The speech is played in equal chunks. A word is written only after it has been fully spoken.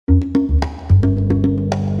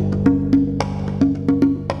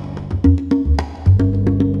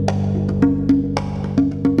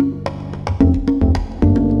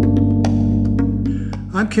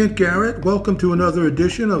Kent Garrett. Welcome to another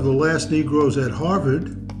edition of The Last Negroes at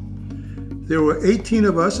Harvard. There were 18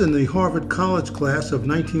 of us in the Harvard College class of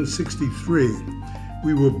 1963.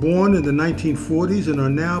 We were born in the 1940s and are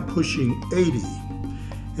now pushing 80.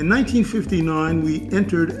 In 1959, we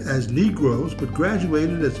entered as Negroes but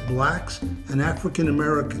graduated as Blacks and African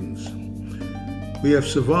Americans. We have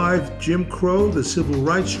survived Jim Crow, the Civil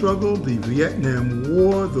Rights Struggle, the Vietnam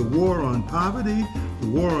War, the War on Poverty, the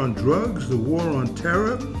War on Drugs, the War on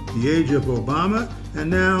Terror, the age of Obama, and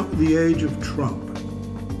now the age of Trump.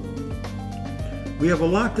 We have a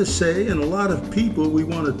lot to say and a lot of people we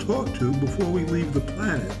want to talk to before we leave the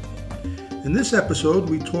planet. In this episode,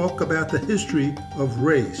 we talk about the history of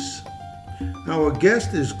race. Our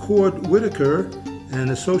guest is Cord Whitaker, an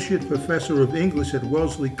associate professor of English at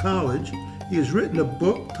Wellesley College. He has written a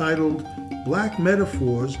book titled Black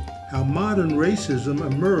Metaphors: How Modern Racism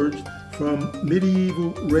Emerged from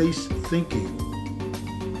Medieval Race Thinking.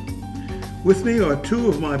 With me are two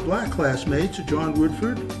of my Black classmates, John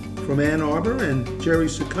Woodford from Ann Arbor and Jerry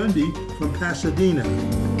Secundi from Pasadena.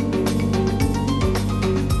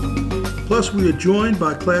 Plus, we are joined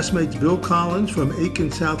by classmates Bill Collins from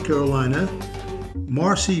Aiken, South Carolina,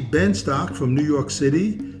 Marcy Benstock from New York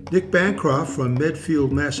City, Nick Bancroft from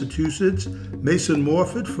Medfield, Massachusetts, Mason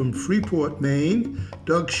Morford from Freeport, Maine,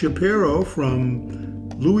 Doug Shapiro from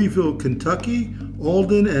Louisville, Kentucky,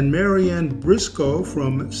 Alden and Marianne Briscoe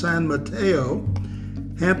from San Mateo,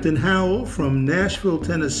 Hampton Howell from Nashville,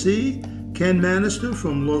 Tennessee, Ken Manister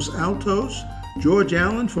from Los Altos, George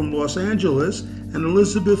Allen from Los Angeles, and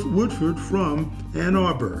Elizabeth Woodford from Ann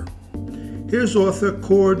Arbor. Here's author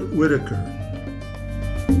Cord Whitaker.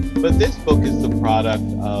 But this book is the product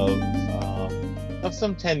of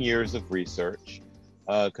some 10 years of research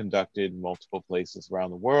conducted in multiple places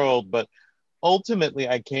around the world. But ultimately,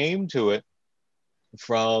 I came to it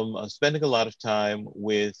from spending a lot of time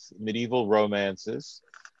with medieval romances,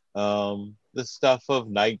 the stuff of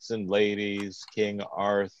knights and ladies, King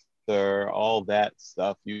Arthur, all that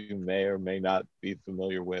stuff you may or may not be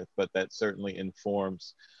familiar with, but that certainly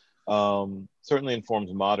informs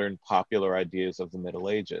modern popular ideas of the Middle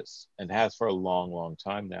Ages, and has for a long, long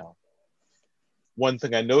time now. One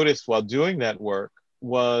thing I noticed while doing that work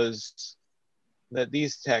was that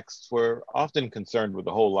these texts were often concerned with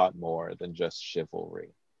a whole lot more than just chivalry.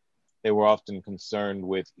 They were often concerned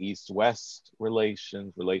with East-West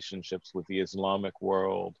relationships with the Islamic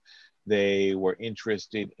world. They were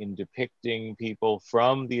interested in depicting people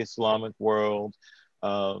from the Islamic world,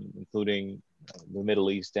 including the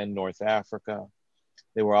Middle East and North Africa.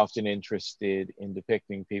 They were often interested in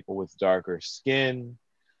depicting people with darker skin,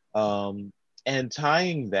 and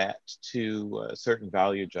tying that to certain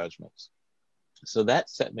value judgments. So that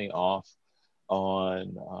set me off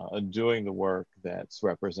on doing the work that's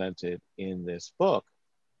represented in this book.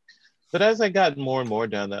 But as I got more and more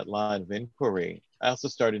down that line of inquiry, I also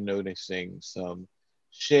started noticing some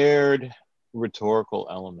shared rhetorical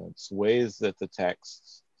elements, ways that the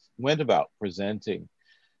texts went about presenting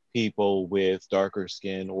people with darker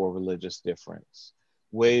skin or religious difference,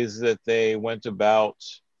 ways that they went about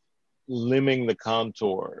limbing the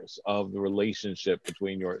contours of the relationship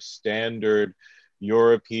between your standard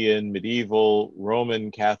European, medieval,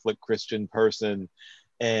 Roman Catholic Christian person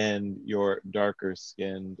and your darker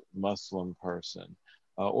skinned Muslim person,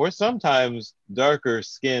 or sometimes darker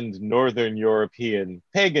skinned Northern European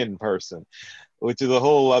pagan person, which is a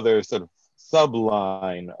whole other sort of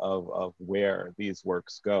subline of where these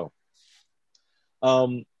works go.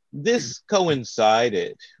 This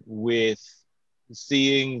coincided with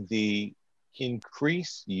seeing the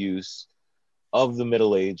increased use of the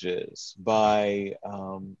Middle Ages by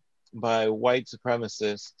white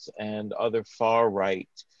supremacists and other far right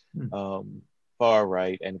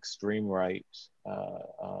and extreme right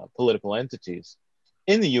political entities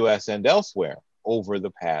in the U.S. and elsewhere over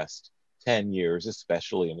the past 10 years,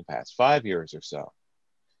 especially in the past 5 years or so.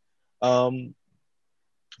 So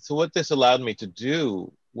what this allowed me to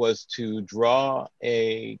do was to draw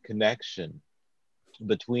a connection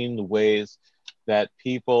between the ways that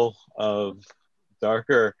people of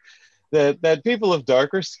darker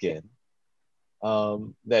skin,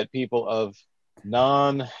 that people of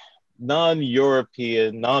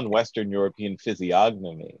non-European, non-Western European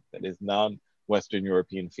physiognomy, that is non-Western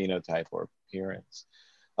European phenotype or appearance,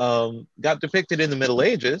 got depicted in the Middle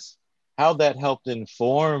Ages, how that helped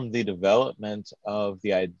inform the development of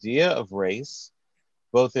the idea of race,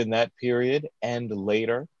 both in that period and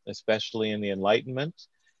later, especially in the Enlightenment,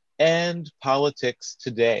 and politics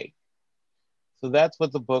today. So that's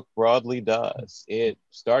what the book broadly does. It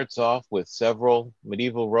starts off with several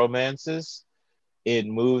medieval romances, It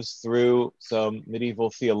moves through some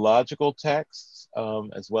medieval theological texts,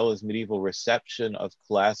 as well as medieval reception of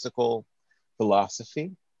classical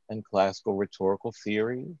philosophy and classical rhetorical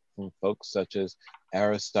theory from folks such as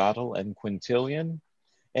Aristotle and Quintilian.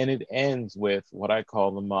 And it ends with what I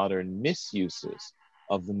call the modern misuses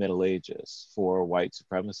of the Middle Ages for white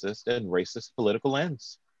supremacist and racist political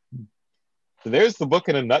ends. So there's the book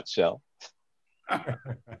in a nutshell.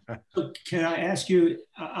 Can I ask you,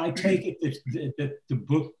 I take it that the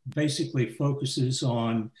book basically focuses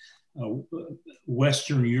on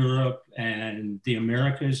Western Europe and the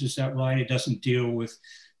Americas, is that right? It doesn't deal with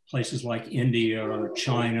places like India or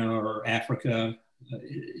China or Africa,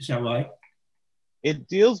 is that right? It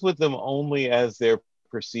deals with them only as they're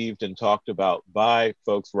perceived and talked about by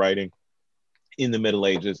folks writing in the Middle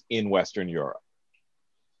Ages in Western Europe.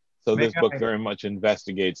 So this book very much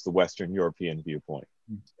investigates the Western European viewpoint.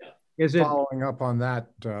 Is it following up on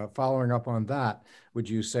that, would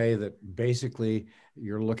you say that basically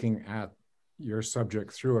you're looking at your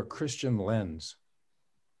subject through a Christian lens?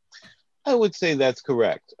 I would say that's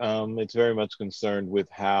correct. It's very much concerned with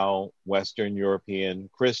how Western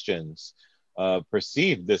European Christians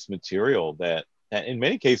perceived this material that in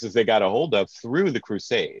many cases they got a hold of through the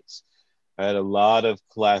Crusades. I had a lot of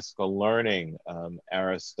classical learning,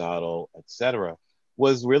 Aristotle, etc.,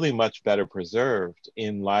 was really much better preserved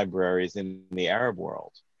in libraries in the Arab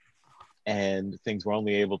world. And things were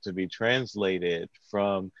only able to be translated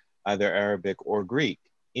from either Arabic or Greek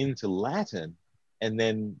into Latin and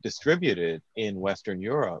then distributed in Western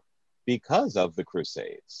Europe because of the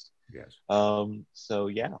Crusades. Yes. So,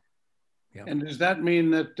 yeah. And does that mean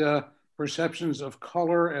that perceptions of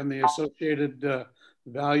color and the associated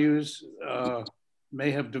values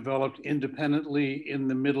may have developed independently in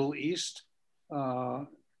the Middle East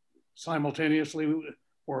simultaneously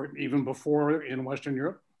or even before in Western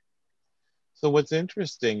Europe? So what's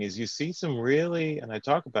interesting is you see some really, and I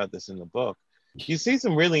talk about this in the book, you see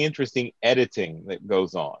some really interesting editing that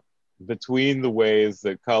goes on between the ways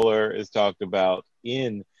that color is talked about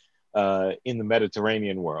in the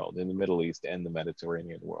Mediterranean world, in the Middle East and the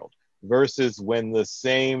Mediterranean world, versus when the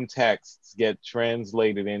same texts get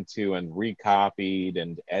translated into and recopied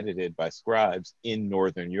and edited by scribes in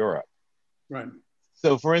Northern Europe. Right.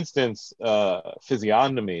 So for instance,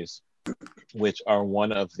 physiognomies, which are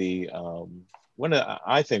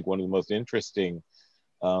I think one of the most interesting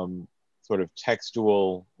sort of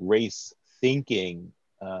textual race thinking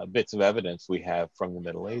bits of evidence we have from the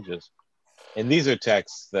Middle Ages. And these are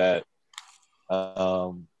texts that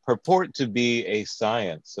purport to be a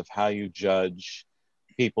science of how you judge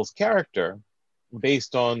people's character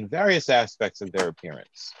based on various aspects of their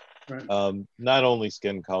appearance. Right. Not only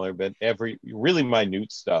skin color, but every really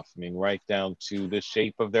minute stuff. I mean, right down to the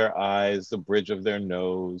shape of their eyes, the bridge of their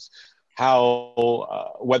nose,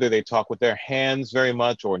 how, whether they talk with their hands very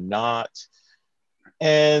much or not.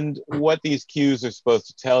 And what these cues are supposed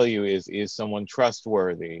to tell you is someone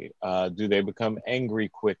trustworthy? Do they become angry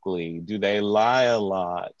quickly? Do they lie a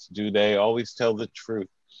lot? Do they always tell the truth?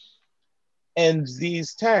 And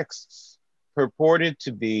these texts purported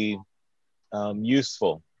to be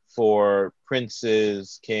useful for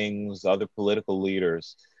princes, kings, other political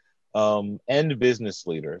leaders, and business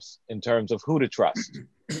leaders in terms of who to trust,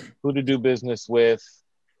 who to do business with,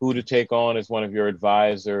 who to take on as one of your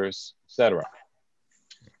advisors, etc.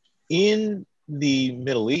 In the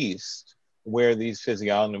Middle East, where these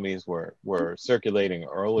physiognomies were circulating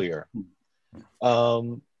earlier,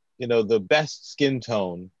 the best skin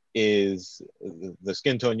tone is the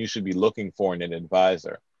skin tone you should be looking for in an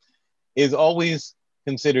advisor is always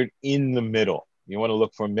considered in the middle. You want to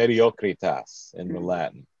look for mediocritas in the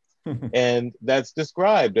Latin. And that's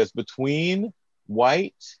described as between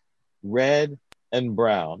white, red, and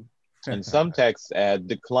brown. And some texts add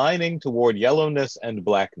declining toward yellowness and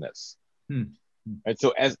blackness. Right, so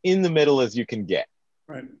as in the middle as you can get.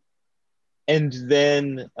 Right. And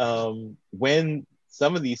then when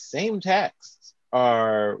some of these same texts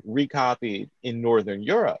are recopied in Northern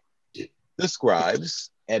Europe, the scribes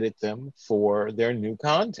edit them for their new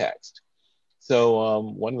context. So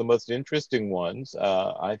one of the most interesting ones,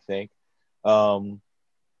 I think, in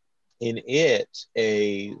it,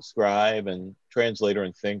 a scribe and translator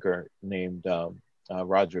and thinker named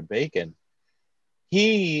Roger Bacon,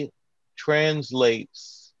 he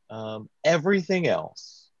translates everything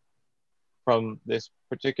else from this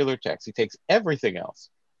particular text. He takes everything else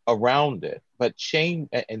around it, but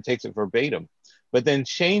and takes it verbatim, but then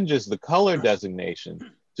changes the color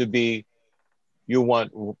designation to be, you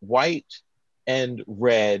want white and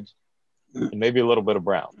red and maybe a little bit of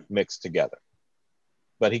brown mixed together.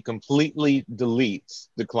 but he completely deletes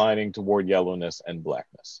declining toward yellowness and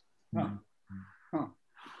blackness. Huh. Huh.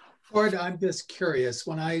 Ford, I'm just curious,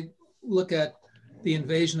 when I look at the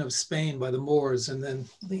invasion of Spain by the Moors and then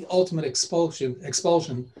the ultimate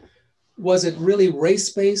expulsion, was it really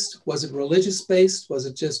race-based? Was it religious-based? Was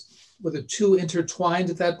it just, were the two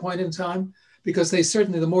intertwined at that point in time? Because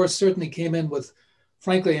the Moors certainly came in with,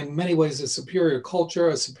 frankly, in many ways, a superior culture,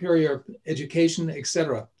 a superior education,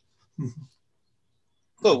 etc.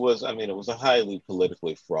 So it was a highly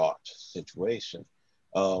politically fraught situation.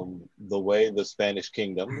 The way the Spanish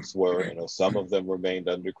kingdoms were, some of them remained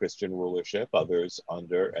under Christian rulership, others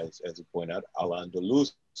under, as you point out,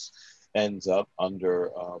 Al-Andalus ends up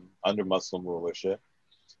under Muslim rulership.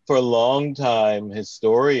 For a long time,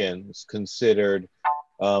 historians considered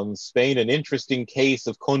Spain an interesting case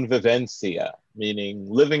of convivencia, meaning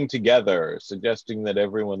living together, suggesting that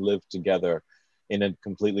everyone lived together in a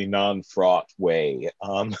completely non-fraught way,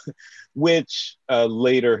 which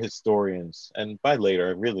later historians, and by later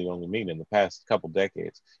I really only mean in the past couple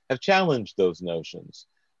decades, have challenged those notions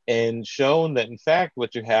and shown that in fact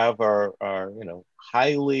what you have are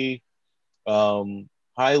highly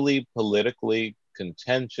politically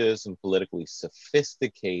contentious and politically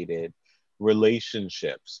sophisticated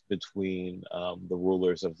relationships between the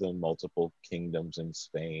rulers of the multiple kingdoms in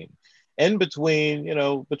Spain, and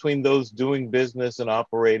between those doing business and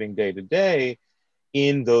operating day to day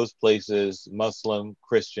in those places, Muslim,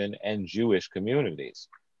 Christian, and Jewish communities.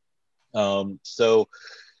 So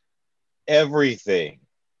everything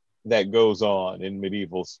that goes on in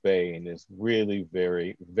medieval Spain is really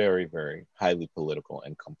very, very, very highly political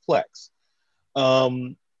and complex.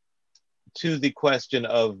 To the question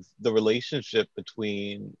of the relationship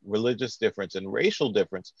between religious difference and racial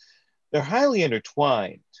difference, they're highly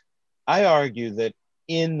intertwined. I argue that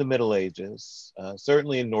in the Middle Ages,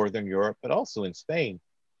 certainly in Northern Europe, but also in Spain,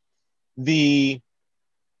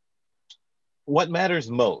 what matters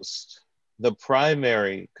most, the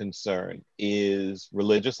primary concern, is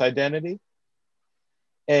religious identity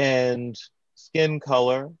and skin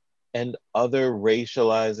color and other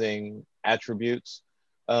racializing attributes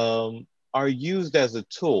are used as a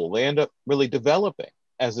tool. They end up really developing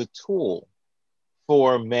as a tool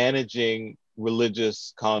for managing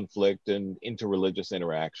religious conflict and interreligious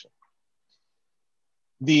interaction.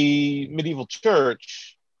 The medieval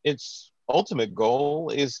church, its ultimate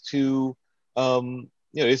goal is to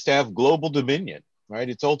have global dominion, right?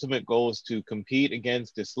 Its ultimate goal is to compete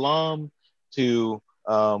against Islam, to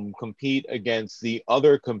compete against the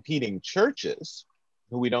other competing churches,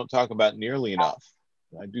 who we don't talk about nearly enough.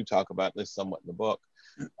 I do talk about this somewhat in the book,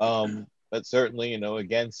 but certainly,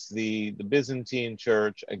 against the Byzantine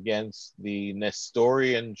church, against the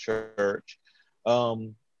Nestorian church.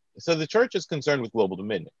 So the church is concerned with global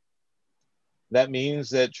dominion. That means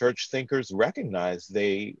that church thinkers recognize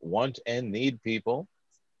they want and need people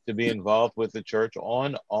to be involved with the church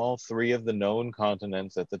on all three of the known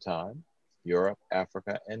continents at the time, Europe,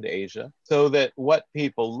 Africa, and Asia, so that what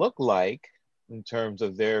people look like in terms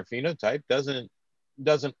of their phenotype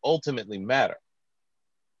doesn't ultimately matter.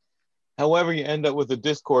 However, you end up with a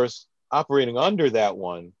discourse operating under that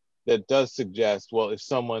one that does suggest, well, if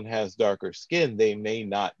someone has darker skin, they may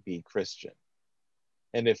not be Christian.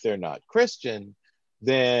 And if they're not Christian,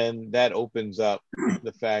 then that opens up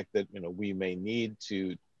the fact that we may need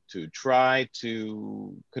to try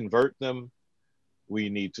to convert them. We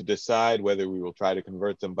need to decide whether we will try to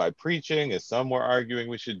convert them by preaching, as some were arguing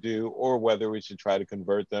we should do, or whether we should try to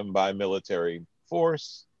convert them by military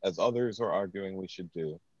force, as others were arguing we should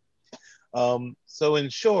do. So in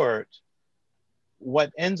short,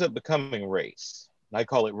 what ends up becoming race, and I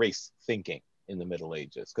call it race thinking in the Middle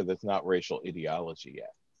Ages, because it's not racial ideology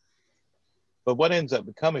yet. But what ends up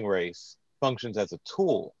becoming race functions as a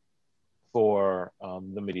tool for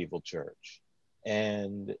the medieval church.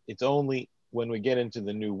 And it's only when we get into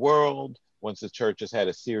the New World, once the church has had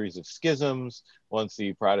a series of schisms, once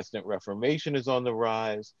the Protestant Reformation is on the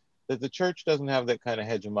rise, that the church doesn't have that kind of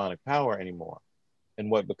hegemonic power anymore. And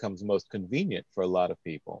what becomes most convenient for a lot of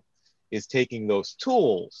people is taking those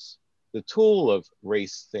tools, the tool of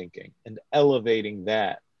race thinking, and elevating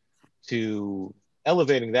that to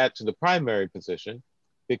the primary position,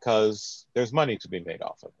 because there's money to be made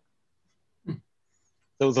off of it.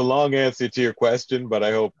 That was a long answer to your question, but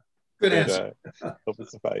I hope hope it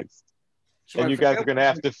sufficed. So and you guys are going to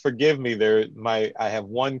have to forgive me. I have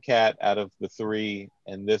one cat out of the three,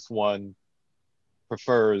 and this one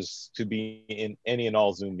prefers to be in any and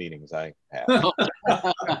all Zoom meetings I have. So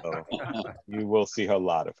you will see a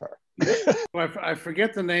lot of her. Well, I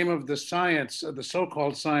forget the name of the science, the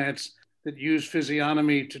so-called science that used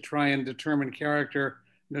physiognomy to try and determine character.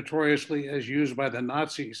 notoriously as used by the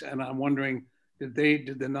Nazis. And I'm wondering, did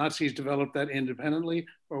the Nazis develop that independently,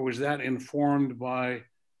 or was that informed by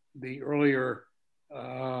the earlier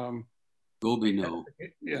Gobineau.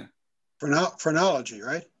 Yeah. Phrenology,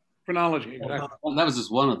 right? Phrenology, exactly. Well, that was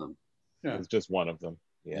just one of them. Yeah. It's just one of them.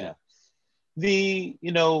 Yeah.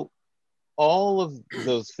 All of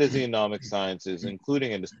those physiognomic sciences,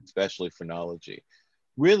 including and especially phrenology,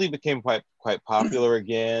 really became quite popular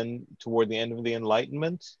again toward the end of the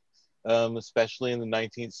Enlightenment, especially in the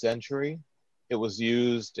 19th century. It was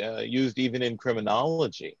used even in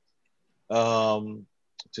criminology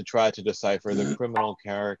to try to decipher the criminal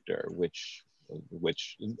character, which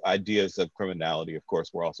ideas of criminality, of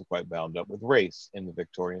course, were also quite bound up with race in the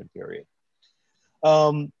Victorian period.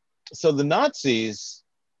 So the Nazis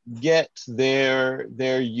get their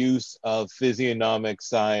use of physiognomic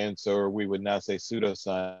science, or we would now say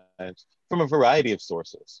pseudoscience, from a variety of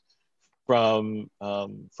sources, from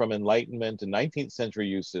Enlightenment and 19th century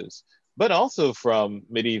uses, but also from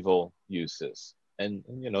medieval uses. And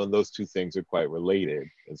those two things are quite related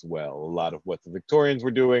as well. A lot of what the Victorians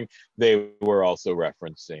were doing, they were also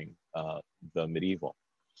referencing the medieval.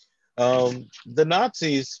 The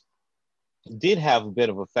Nazis did have a bit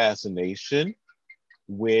of a fascination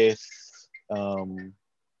with the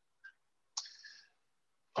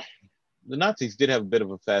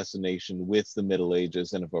Middle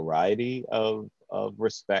Ages in a variety of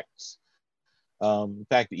respects. In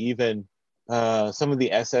fact, even some of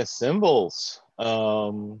the SS symbols,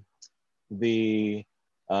 the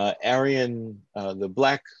Aryan,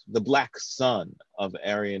 the black sun of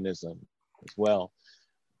Aryanism as well.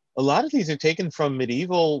 A lot of these are taken from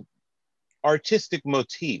medieval artistic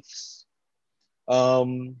motifs.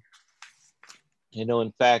 In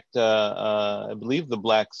fact, I believe the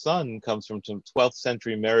black sun comes from some 12th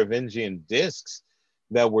century Merovingian discs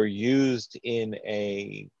that were used in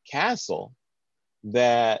a castle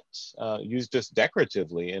that used just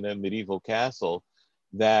decoratively in a medieval castle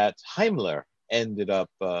that Himmler ended up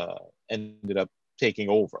taking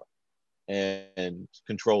over and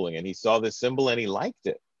controlling. And he saw this symbol and he liked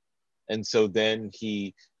it. And so then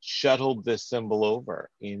he shuttled this symbol over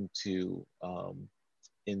into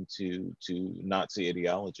Nazi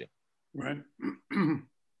ideology. Right.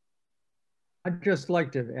 I'd just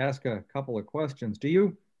like to ask a couple of questions. Do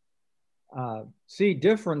you see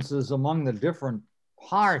differences among the different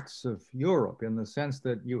parts of Europe, in the sense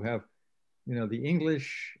that you have, the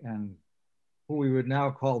English and who we would now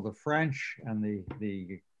call the French, and the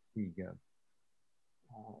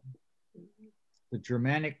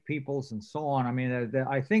Germanic peoples and so on? I mean,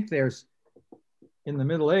 I think there's, in the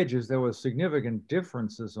Middle Ages, there was significant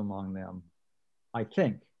differences among them, I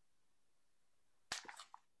think.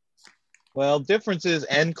 Well, differences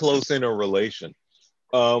and close interrelation.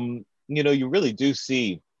 You really do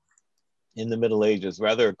see in the Middle Ages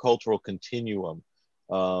rather a cultural continuum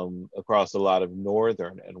across a lot of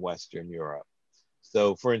Northern and Western Europe.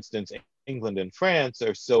 So, for instance, England and France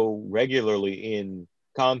are so regularly in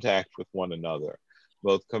contact with one another,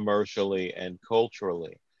 both commercially and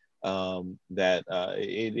culturally, that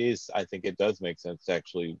I think it does make sense to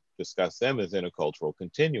actually discuss them as in a cultural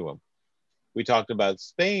continuum. We talked about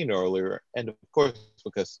Spain earlier, and of course,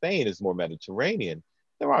 because Spain is more Mediterranean,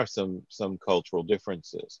 there are some cultural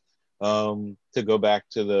differences. To go back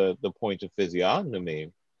to the point of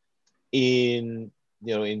physiognomy, in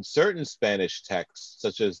certain Spanish texts,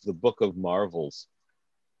 such as the Book of Marvels,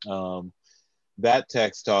 that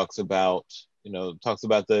text talks about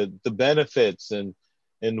the benefits and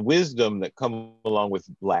wisdom that come along with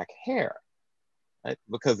black hair, right?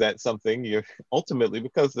 Because that's something you're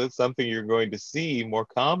going to see more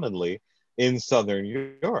commonly in Southern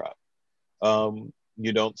Europe.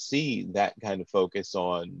 You don't see that kind of focus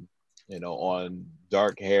on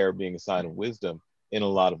dark hair being a sign of wisdom in a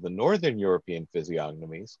lot of the Northern European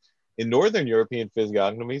physiognomies. In Northern European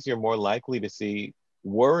physiognomies, you're more likely to see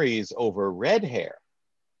worries over red hair.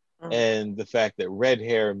 And the fact that red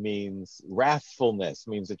hair means wrathfulness,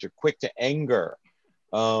 means that you're quick to anger,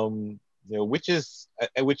 which is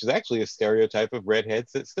actually a stereotype of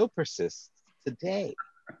redheads that still persists today.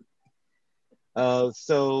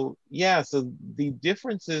 So the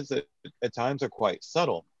differences at times are quite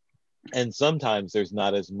subtle, and sometimes there's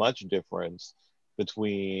not as much difference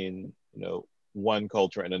between one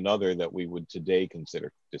culture and another that we would today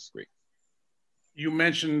consider discrete. You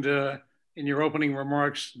mentioned in your opening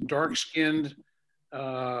remarks dark-skinned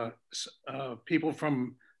people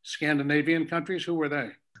from Scandinavian countries. Who were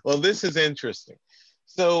they? Well, this is interesting.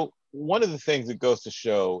 So one of the things it goes to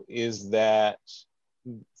show is that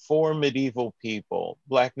for medieval people,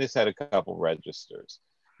 blackness had a couple registers.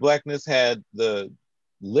 Blackness had the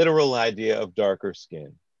literal idea of darker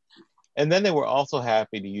skin. And then they were also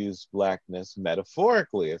happy to use blackness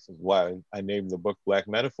metaphorically. This is why I named the book Black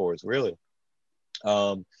Metaphors, really.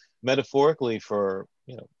 Metaphorically for,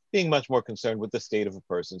 being much more concerned with the state of a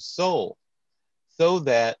person's soul. So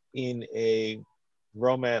that in a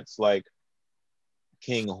romance like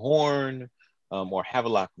King Horn or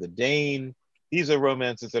Havelock the Dane, these are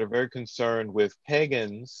romances that are very concerned with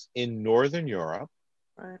pagans in Northern Europe,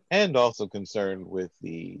 right, and also concerned with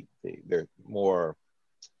they're more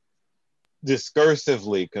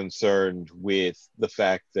discursively concerned with the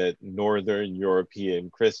fact that Northern European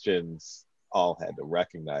Christians all had to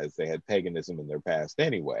recognize they had paganism in their past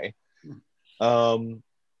anyway.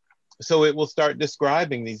 So it will start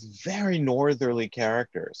describing these very northerly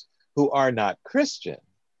characters who are not Christian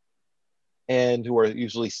and who are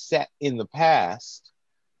usually set in the past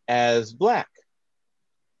as Black.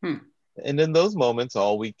 And in those moments,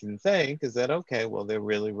 all we can think is that, okay, well, they're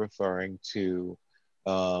really referring to,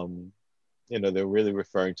 they're really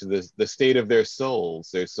referring to the state of their souls.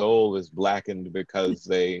 Their soul is blackened because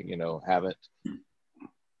they,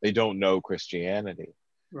 they don't know Christianity.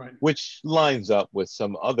 Right. Which lines up with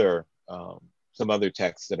some other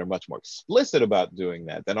texts that are much more explicit about doing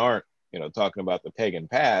that aren't, talking about the pagan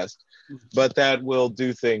past, but that will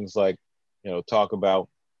do things like, talk about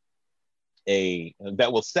that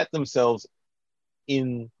will set themselves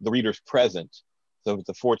in the reader's present. So if it's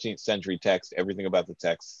a 14th century text, everything about the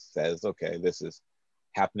text says, okay, this is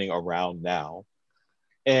happening around now.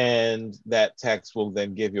 And that text will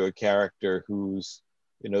then give you a character who's,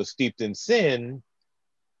 steeped in sin,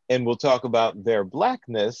 and we'll talk about their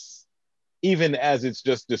blackness, even as it's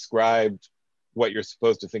just described what you're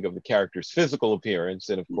supposed to think of the character's physical appearance.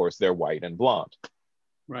 And of course, they're white and blonde.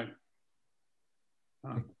 Right.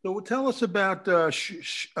 So tell us about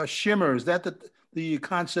shimmer. Is that the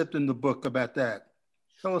concept in the book about that?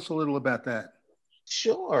 Tell us a little about that.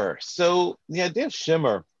 Sure. So the idea of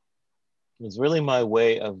shimmer is really my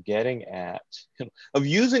way of getting at, of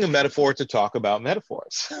using a metaphor to talk about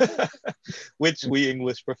metaphors, which we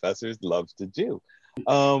English professors love to do.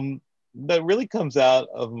 That really comes out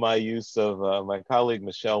of my use of my colleague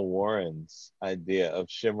Michelle Warren's idea of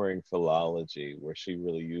shimmering philology, where she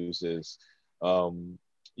really uses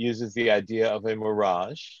the idea of a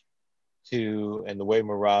mirage and the way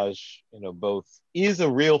mirage, both is a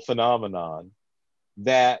real phenomenon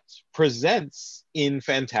that presents in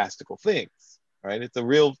fantastical things, right? It's a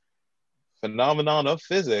real phenomenon of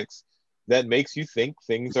physics that makes you think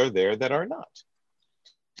things are there that are not.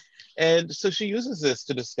 And so she uses this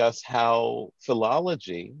to discuss how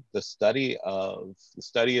philology, the study of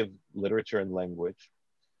literature and language,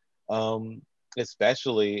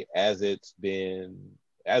 especially as it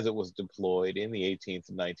was deployed in the 18th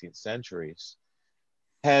and 19th centuries,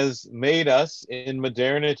 has made us in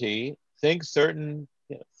modernity think certain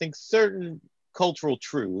cultural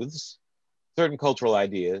truths, certain cultural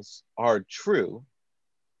ideas are true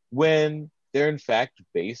when they're in fact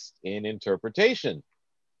based in interpretation,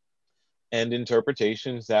 and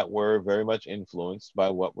interpretations that were very much influenced by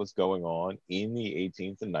what was going on in the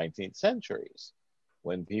 18th and 19th centuries,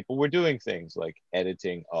 when people were doing things like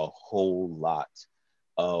editing a whole lot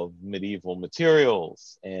of medieval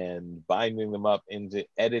materials and binding them up into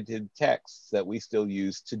edited texts that we still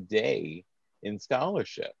use today in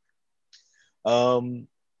scholarship.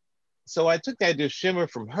 So I took the idea of shimmer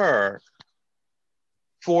from her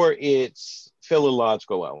for its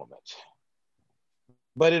philological element,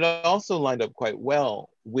 but it also lined up quite well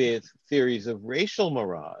with theories of racial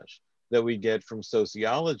mirage that we get from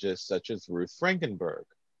sociologists such as Ruth Frankenberg,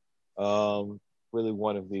 really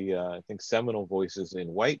one of the, I think, seminal voices in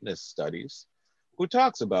whiteness studies, who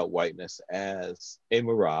talks about whiteness as a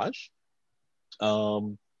mirage,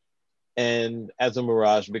 and as a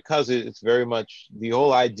mirage because it's very much the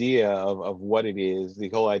whole idea of what it is, the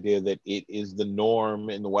whole idea that it is the norm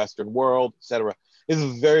in the Western world, etc.,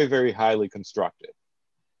 is very, very highly constructed.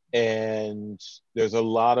 And there's a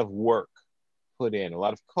lot of work put in, a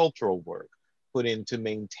lot of cultural work put into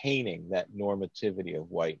maintaining that normativity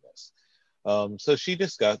of whiteness. So she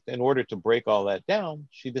discussed, in order to break all that down,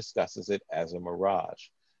 she discusses it as a mirage.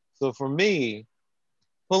 So for me,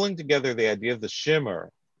 pulling together the idea of the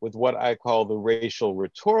shimmer with what I call the racial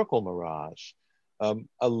rhetorical mirage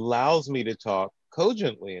allows me to talk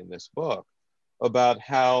cogently in this book about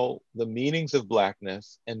how the meanings of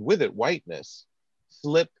blackness, and with it whiteness,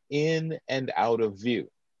 slip in and out of view.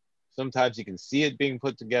 Sometimes you can see it being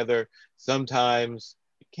put together, sometimes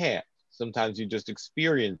you can't. Sometimes you just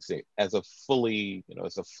experience it as a fully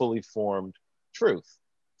formed truth.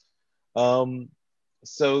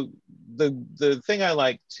 So the thing I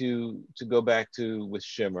like to go back to with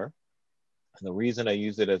shimmer, and the reason I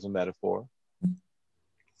use it as a metaphor,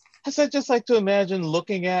 is I just like to imagine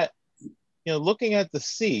looking at the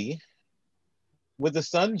sea with the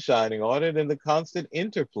sun shining on it and the constant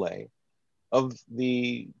interplay of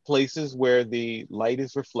the places where the light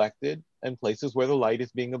is reflected and places where the light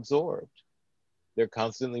is being absorbed. They're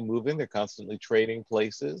constantly moving, they're constantly trading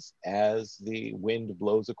places as the wind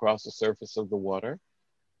blows across the surface of the water.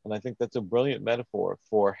 And I think that's a brilliant metaphor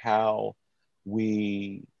for how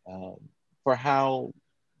how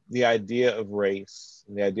the idea of race,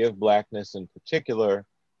 and the idea of blackness in particular,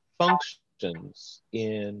 functions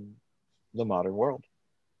in the modern world.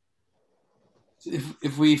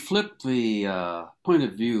 If we flip the point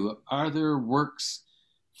of view, are there works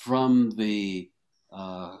from the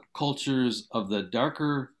cultures of the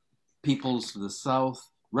darker peoples to the south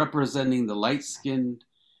representing the light-skinned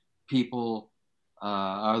people?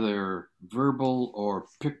 Are there verbal or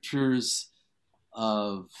pictures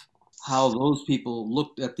of how those people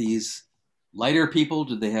looked at these lighter people?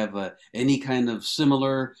 Did they have any kind of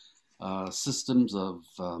similar systems of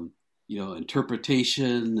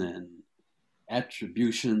interpretation and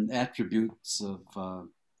attributes of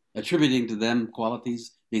attributing to them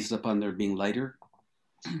qualities based upon their being lighter?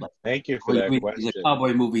 Thank you for that question. In the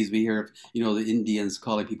cowboy movies, we hear of, the Indians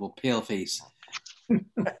calling people pale face.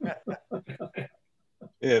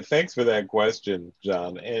 Yeah, thanks for that question,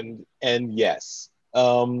 John. And yes,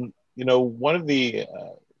 one of the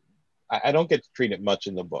I don't get to treat it much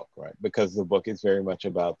in the book, right? Because the book is very much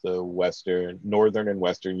about the Northern and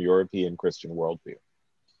Western European Christian worldview.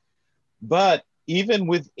 But even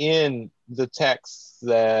within the texts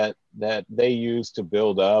that they use to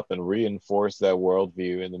build up and reinforce that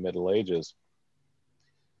worldview in the Middle Ages,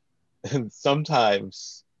 and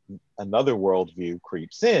sometimes another worldview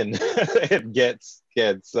creeps in. It gets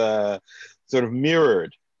sort of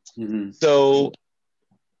mirrored. Mm-hmm. So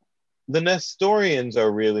the Nestorians are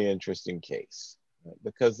a really interesting case, right?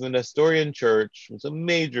 Because the Nestorian Church was a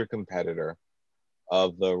major competitor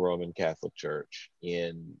of the Roman Catholic Church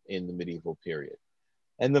in the medieval period.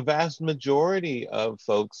 And the vast majority of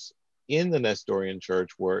folks in the Nestorian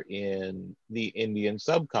Church were in the Indian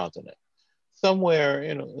subcontinent,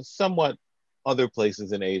 somewhere, somewhat other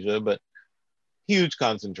places in Asia, but huge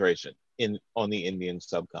concentration on the Indian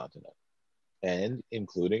subcontinent, and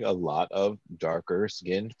including a lot of darker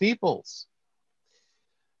skinned peoples.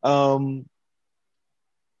 And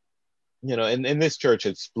this church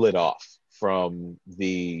had split off from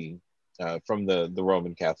the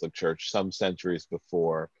Roman Catholic Church some centuries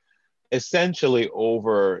before, essentially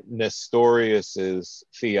over Nestorius's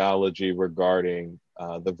theology regarding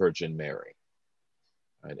the Virgin Mary,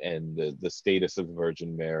 right? And the status of the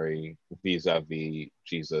Virgin Mary vis-a-vis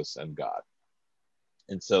Jesus and God.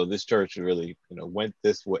 And so this church really, went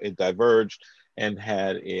this way, it diverged and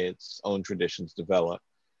had its own traditions developed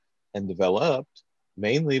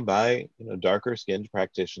mainly by, darker skinned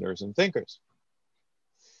practitioners and thinkers.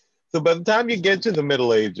 So by the time you get to the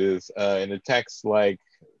Middle Ages, in a text like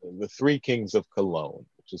The Three Kings of Cologne,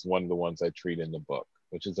 which is one of the ones I treat in the book,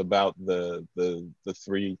 which is about the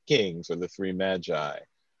three kings, or the three magi,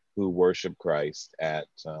 who worship Christ at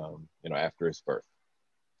after his birth.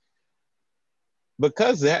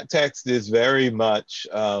 Because that text is very much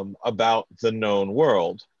about the known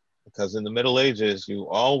world, because in the Middle Ages, you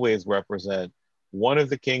always represent one of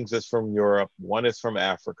the kings is from Europe, one is from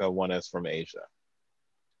Africa, one is from Asia,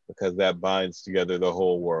 because that binds together the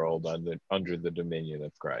whole world under the dominion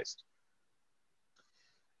of Christ.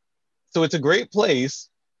 So it's a great place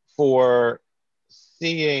for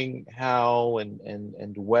seeing how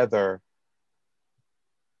and whether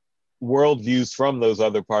worldviews from those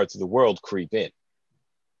other parts of the world creep in.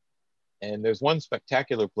 And there's one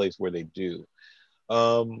spectacular place where they do.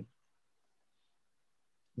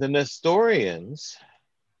 The Nestorians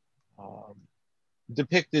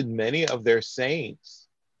depicted many of their saints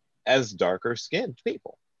as darker skinned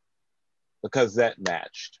people, because that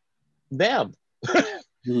matched them.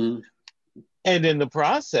 Mm-hmm. And in the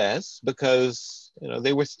process, because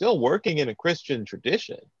they were still working in a Christian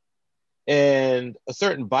tradition, and a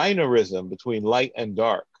certain binarism between light and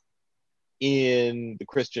dark in the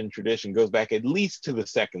Christian tradition goes back at least to the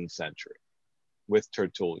 2nd century with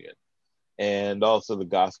Tertullian, and also the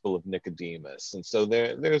Gospel of Nicodemus. And so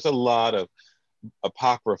there's a lot of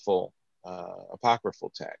apocryphal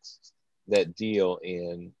texts that deal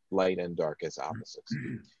in light and dark as opposites.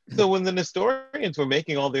 So when the Nestorians were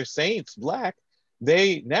making all their saints black,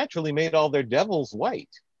 they naturally made all their devils white,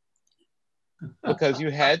 because you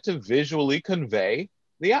had to visually convey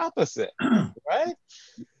the opposite, right?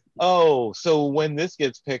 Oh, so when this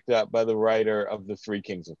gets picked up by the writer of The Three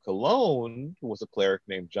Kings of Cologne, who was a cleric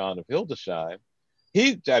named John of Hildesheim,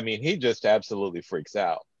 he just absolutely freaks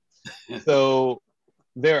out. So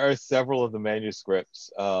there are several of the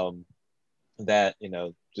manuscripts that,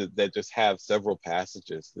 that just have several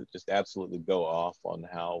passages that just absolutely go off on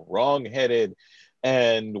how wrong-headed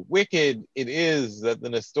and wicked it is that the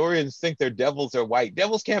Nestorians think their devils are white.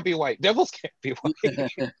 Devils can't be white. Devils can't be white.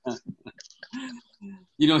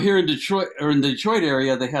 Here in Detroit, or in the Detroit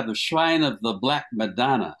area, they have the Shrine of the Black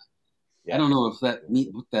Madonna. Yeah. I don't know if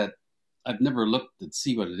that I've never looked to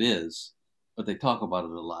see what it is, but they talk about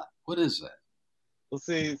it a lot. What is that? Well,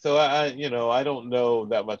 see, so I don't know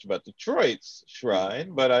that much about Detroit's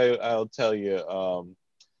shrine, but I'll tell you,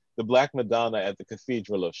 the Black Madonna at the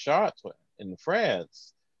Cathedral of Chartres in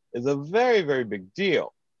France is a very, very big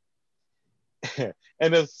deal,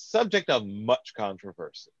 and a subject of much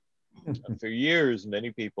controversy. For years,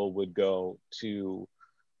 many people would go to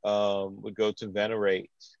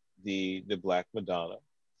venerate the Black Madonna.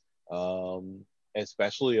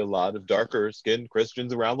 Especially a lot of darker skinned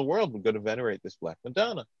Christians around the world would go to venerate this Black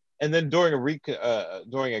Madonna. And then during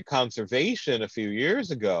a conservation a few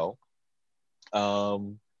years ago,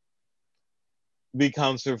 the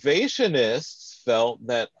conservationists felt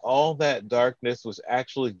that all that darkness was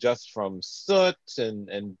actually just from soot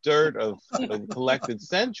and dirt of collected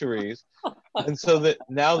centuries. And so that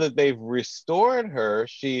now that they've restored her,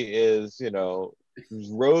 she is,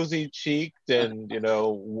 rosy cheeked and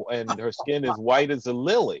and her skin is white as a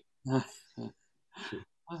lily.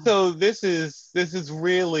 So this is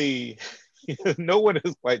really no one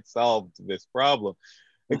has quite solved this problem,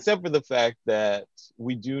 except for the fact that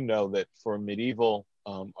we do know that for medieval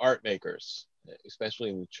art makers, especially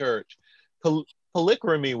in the church,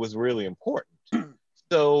 polychromy was really important.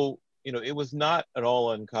 So it was not at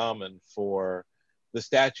all uncommon for the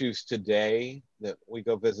statues today that we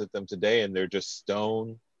go visit them today and they're just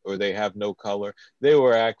stone or they have no color. They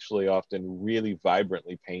were actually often really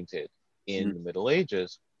vibrantly painted in the Middle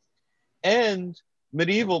Ages. And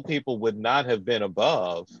medieval people would not have been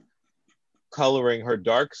above coloring her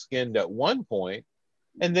dark-skinned at one point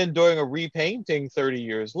and then doing a repainting 30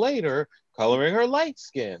 years later, coloring her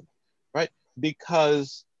light-skinned, right?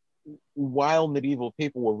 Because while medieval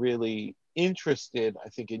people were really interested, I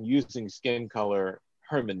think, in using skin color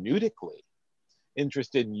hermeneutically,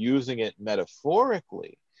 interested in using it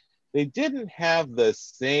metaphorically, they didn't have the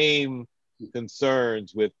same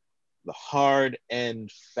concerns with the hard and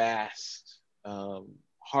fast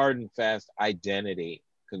identity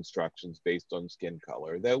constructions based on skin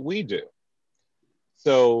color that we do.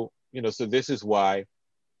 So, so this is why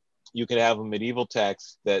you can have a medieval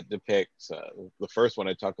text that depicts, the first one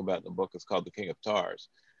I talk about in the book is called The King of Tars,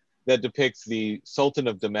 that depicts the Sultan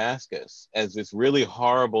of Damascus as this really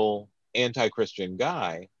horrible anti-Christian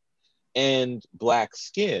guy and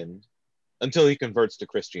black-skinned until he converts to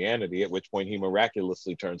Christianity, at which point he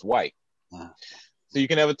miraculously turns white. Wow. So you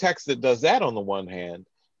can have a text that does that on the one hand,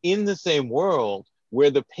 in the same world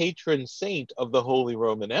where the patron saint of the Holy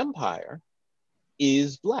Roman Empire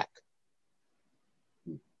is black.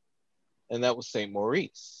 And that was Saint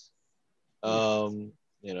Maurice. And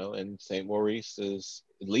Saint Maurice is,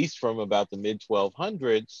 at least from about the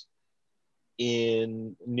mid-1200s,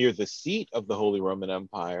 near the seat of the Holy Roman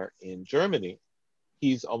Empire in Germany.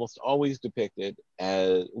 He's almost always depicted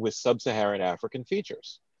with sub-Saharan African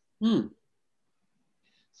features. So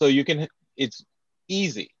it's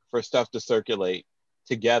easy for stuff to circulate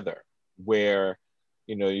together where,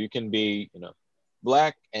 you can be,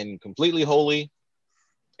 black and completely holy,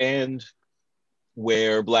 and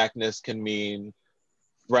where blackness can mean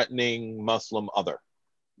threatening Muslim other.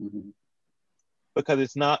 Because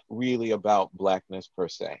it's not really about blackness per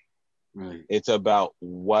se. Right. It's about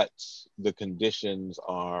what the conditions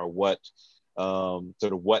are, what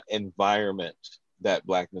environment that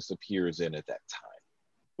blackness appears in at that time.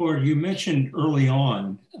 Or you mentioned early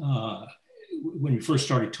on, when you first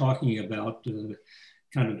started talking about the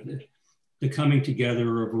coming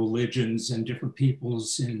together of religions and different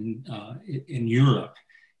peoples in Europe,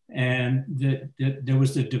 and that there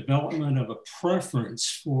was the development of a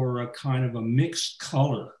preference for a kind of a mixed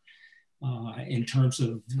color in terms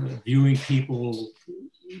of viewing people,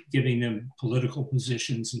 giving them political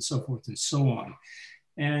positions and so forth and so on.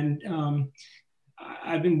 And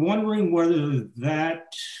I've been wondering whether that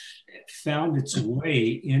found its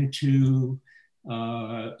way into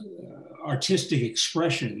artistic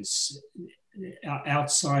expressions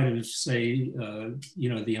outside of, say,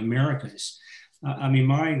 the Americas. I mean,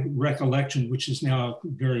 my recollection, which is now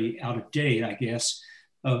very out of date, I guess,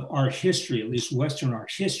 of art history, at least Western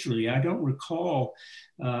art history, I don't recall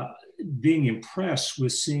being impressed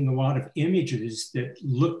with seeing a lot of images that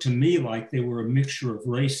looked to me like they were a mixture of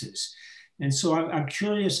races. And so I'm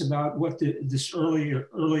curious about what this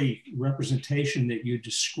early representation that you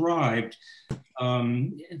described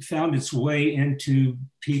found its way into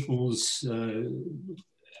people's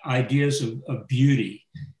ideas of beauty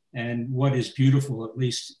and what is beautiful, at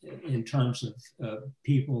least in terms of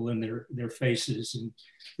people and their faces and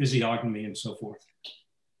physiognomy and so forth.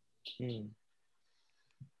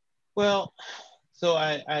 Well, so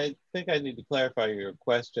I think I need to clarify your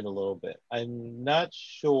question a little bit. I'm not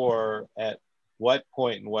sure at what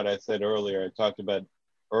point in what I said earlier, I talked about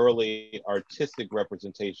early artistic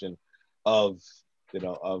representation of,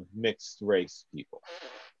 of mixed race people.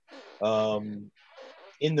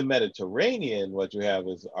 In the Mediterranean, what you have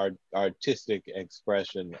is artistic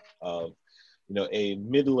expression of, a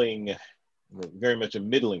middling, very much a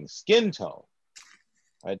middling skin tone,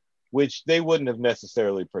 right? Which they wouldn't have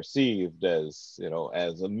necessarily perceived as,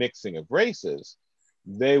 as a mixing of races.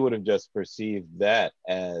 They would have just perceived that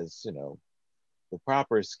as, the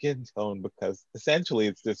proper skin tone, because essentially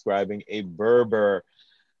it's describing a Berber,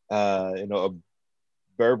 a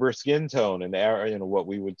Berber skin tone, what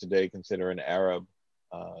we would today consider an Arab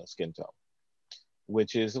skin tone,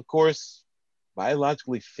 which is, of course,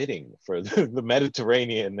 biologically fitting for the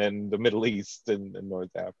Mediterranean and the Middle East and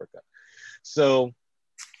North Africa. So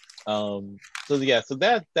that's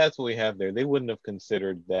what we have there. They wouldn't have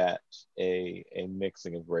considered that a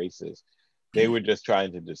mixing of races. They were just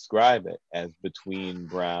trying to describe it as between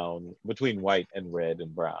white and red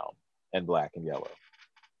and brown and black and yellow.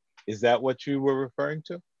 Is that what you were referring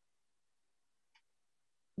to?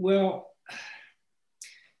 Well,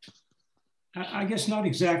 I guess not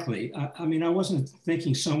exactly. I mean, I wasn't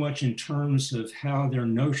thinking so much in terms of how their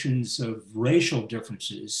notions of racial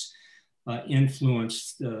differences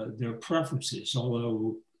influenced their preferences,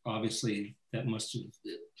 although obviously that must have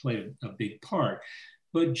played a big part,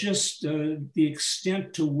 but just the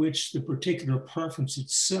extent to which the particular preference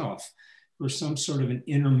itself for some sort of an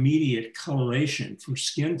intermediate coloration for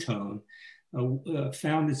skin tone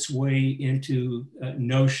found its way into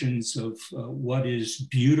notions of what is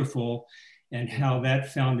beautiful and how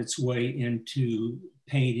that found its way into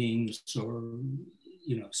paintings or,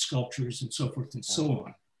 sculptures and so forth and so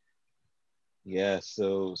on. Yeah,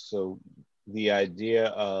 so the idea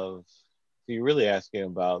of, so you're really asking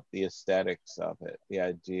about the aesthetics of it, the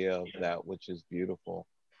idea of that which is beautiful.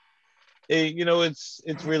 It's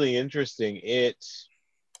really interesting. It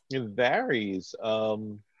varies.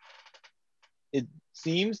 It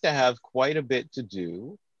seems to have quite a bit to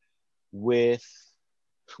do with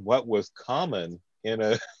what was common in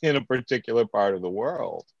a particular part of the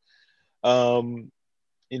world. The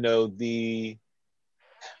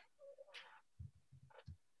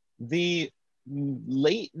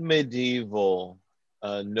late medieval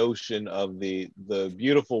notion of the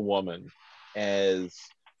beautiful woman as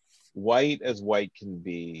white can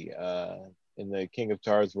be. In the King of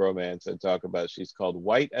Tar's romance, I talk about she's called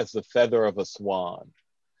white as the feather of a swan.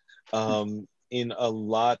 In a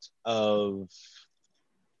lot of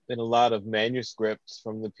manuscripts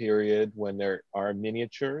from the period, when there are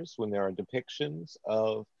miniatures, when there are depictions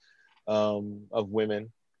of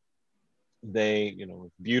women, they,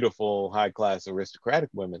 beautiful, high-class, aristocratic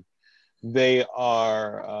women, they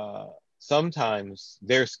are, sometimes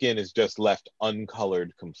their skin is just left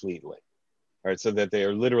uncolored completely, right? So that they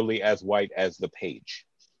are literally as white as the page.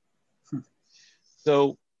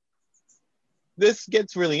 So this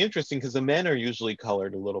gets really interesting because the men are usually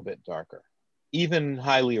colored a little bit darker, even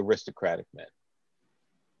highly aristocratic men.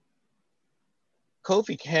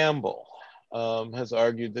 Kofi Campbell has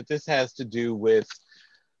argued that this has to do with,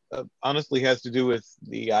 honestly has to do with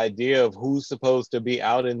the idea of who's supposed to be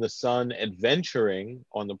out in the sun adventuring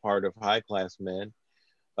on the part of high-class men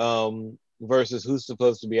versus who's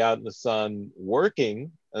supposed to be out in the sun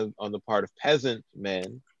working on the part of peasant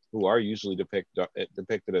men, who are usually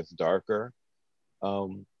depicted as darker.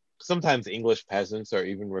 Sometimes English peasants are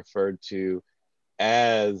even referred to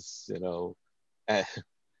as,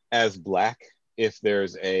 as black, if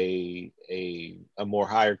there's a more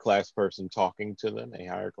higher class person talking to them,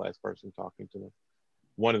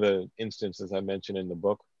 One of the instances I mentioned in the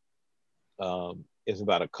book is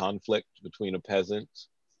about a conflict between a peasant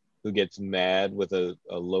who gets mad with a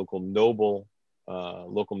local nobleman,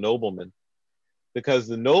 because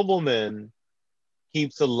the nobleman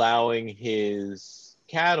keeps allowing his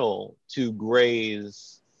cattle to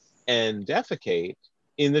graze and defecate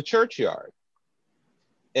in the churchyard.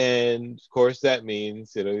 And of course that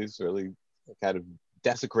means, he's really kind of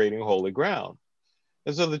desecrating holy ground.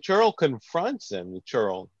 And so the churl confronts him, the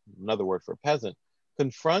churl, another word for peasant,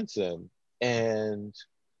 confronts him, and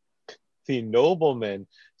the nobleman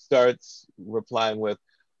starts replying with,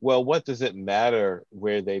 well, what does it matter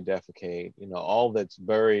where they defecate? You know, all that's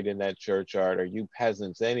buried in that churchyard are you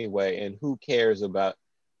peasants anyway, and who cares about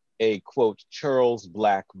a, quote, churl's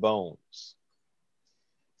black bones?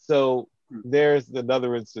 So there's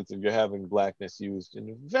another instance of you're having blackness used in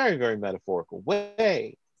a very, very metaphorical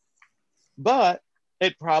way. But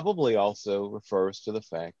it probably also refers to the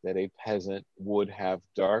fact that a peasant would have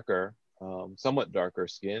darker, somewhat darker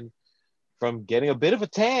skin from getting a bit of a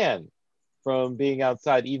tan from being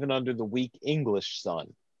outside, even under the weak English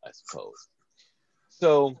sun, I suppose.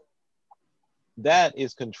 So that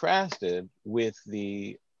is contrasted with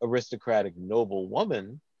the aristocratic noble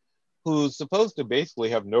woman who's supposed to basically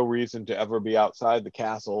have no reason to ever be outside the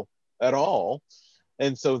castle at all.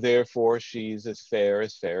 And so therefore she's as fair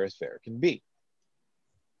can be.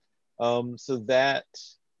 So that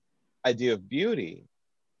idea of beauty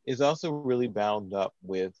is also really bound up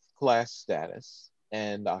with class status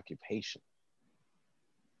and occupation.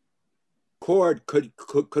 Cord,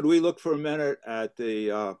 could we look for a minute at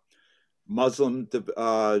the Muslim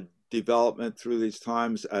development through these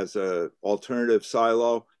times as an alternative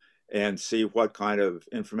silo and see what kind of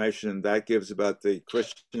information that gives about the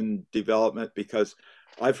Christian development? Because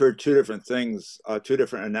I've heard two different things, two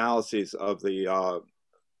different analyses of the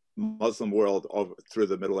Muslim world through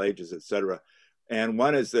the Middle Ages, etc. And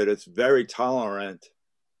one is that it's very tolerant,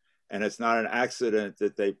 and it's not an accident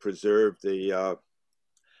that they preserved the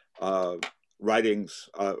writings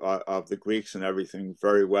of the Greeks and everything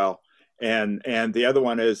very well. And the other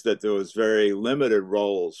one is that there was very limited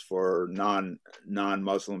roles for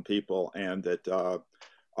non-Muslim people, and that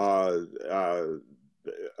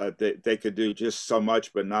they could do just so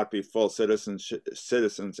much but not be full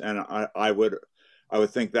citizens. And I would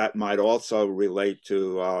think that might also relate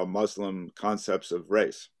to Muslim concepts of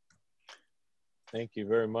race. Thank you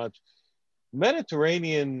very much.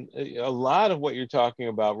 Mediterranean, a lot of what you're talking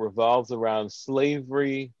about revolves around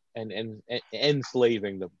slavery and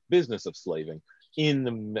enslaving, the business of slaving in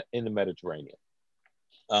the Mediterranean.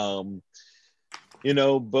 You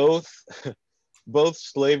know, both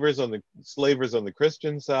slavers on the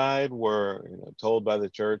Christian side were, you know, told by the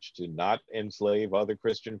church to not enslave other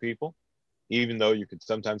Christian people, even though you could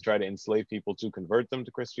sometimes try to enslave people to convert them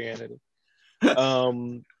to Christianity.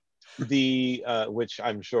 Which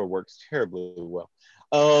I'm sure works terribly well.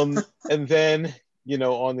 And then, you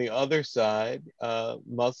know, on the other side,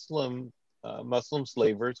 Muslim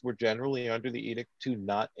slavers were generally under the edict to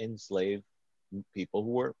not enslave people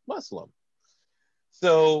who were Muslim.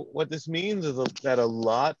 So what this means is that a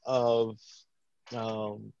lot of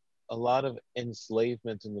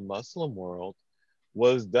enslavement in the Muslim world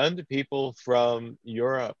was done to people from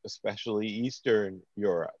Europe, especially Eastern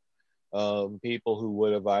Europe. People who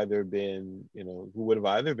would have either been,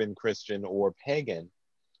 Christian or pagan,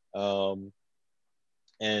 and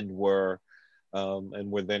were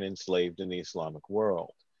then enslaved in the Islamic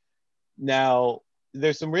world. Now,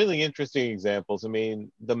 there's some really interesting examples. I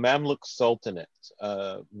mean, the Mamluk Sultanate.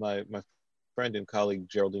 My friend and colleague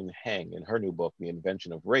Geraldine Heng, in her new book, The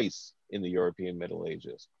Invention of Race in the European Middle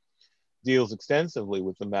Ages, deals extensively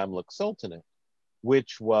with the Mamluk Sultanate,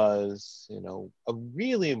 which was, you know, a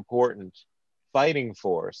really important fighting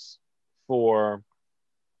force for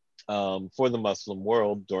the Muslim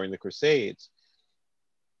world during the Crusades.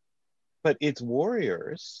 But its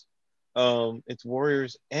warriors and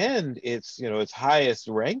its highest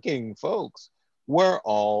ranking folks were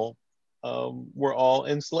all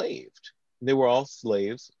enslaved. They were all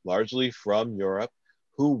slaves, largely from Europe,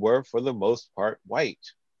 who were for the most part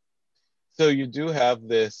white. So you do have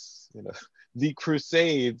this, you know, the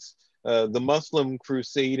Crusades, the Muslim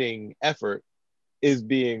crusading effort is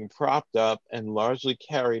being propped up and largely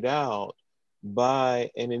carried out by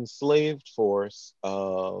an enslaved force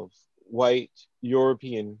of white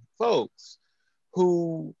European folks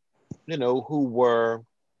who were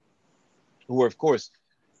of course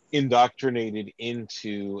indoctrinated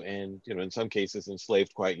into, and, you know, in some cases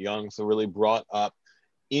enslaved quite young, so really brought up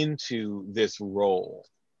into this role.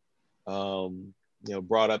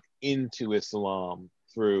 Brought up into Islam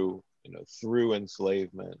through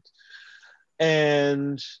enslavement,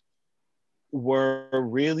 and were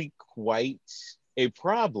really quite a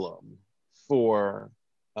problem for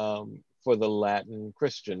the Latin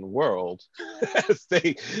Christian world as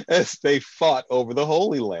they fought over the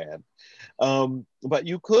Holy Land. But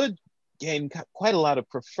you could gain quite a lot of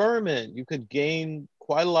preferment. You could gain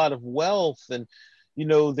quite a lot of wealth, and, you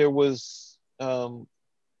know, there was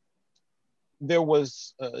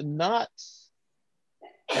not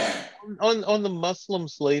On the Muslim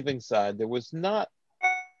slaving side, there was not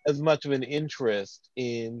as much of an interest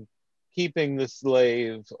in keeping the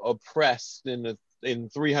slave oppressed in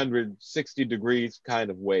 360 degrees kind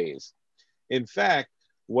of ways. In fact,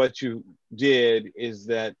 what you did is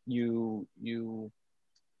that you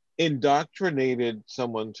indoctrinated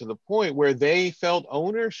someone to the point where they felt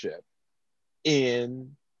ownership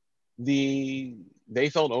in the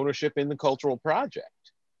cultural project.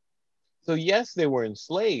 So yes, they were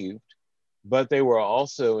enslaved, but they were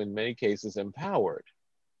also in many cases empowered,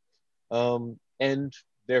 and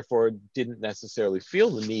therefore didn't necessarily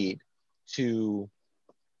feel the need to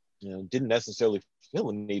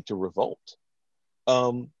revolt.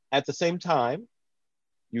 At the same time,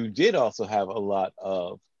 you did also have a lot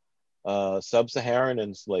of sub-Saharan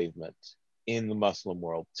enslavement in the Muslim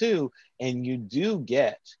world too, and you do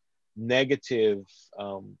get negative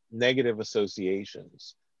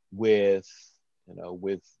associations with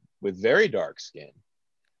very dark skin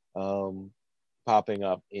popping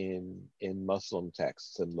up in Muslim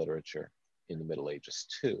texts and literature in the Middle Ages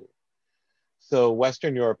too. So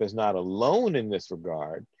Western Europe is not alone in this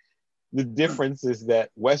regard. The difference is that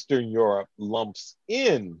Western Europe lumps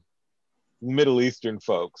in Middle Eastern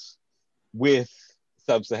folks with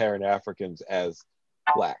sub-Saharan Africans as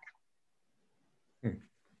Black. Wow.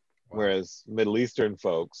 Whereas Middle Eastern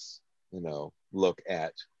folks, look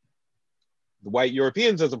at the white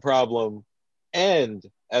Europeans as a problem and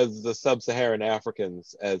as the sub-Saharan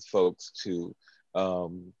Africans as folks to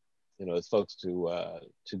denigrate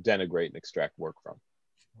and extract work from.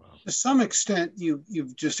 Wow. To some extent,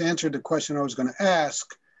 you've just answered the question I was going to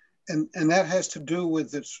ask, and that has to do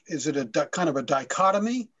with this. Is it a kind of a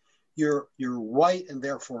dichotomy? You're white and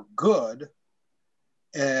therefore good,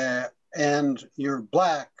 and you're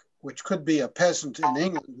Black, which could be a peasant in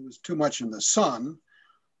England who's too much in the sun,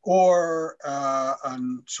 or a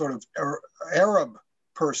sort of Arab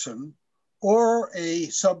person, or a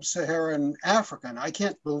sub-Saharan African. I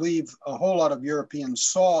can't believe a whole lot of Europeans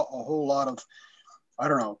saw a whole lot of, I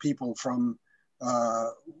don't know, people from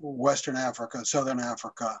Western Africa, Southern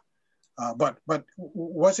Africa. But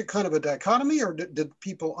was it kind of a dichotomy, or did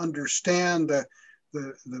people understand the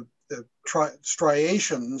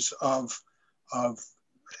striations of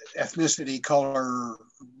ethnicity, color,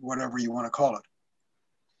 whatever you want to call it?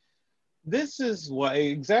 This is why,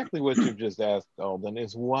 exactly what you've just asked, Alden,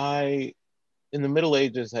 is why in the Middle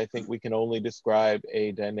Ages, I think we can only describe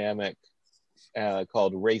a dynamic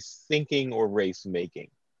called race thinking or race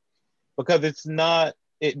making, because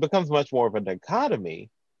it becomes much more of a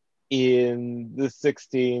dichotomy in the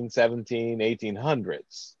 16, 17,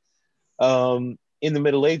 1800s. In the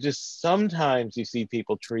Middle Ages, sometimes you see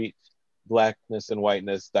people treat Blackness and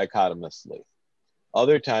whiteness dichotomously.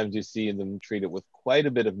 Other times you see them treat it with quite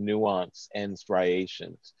a bit of nuance and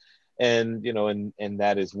striations. And, and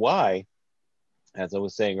that is why, as I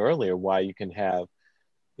was saying earlier, why you can have,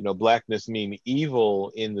 Blackness mean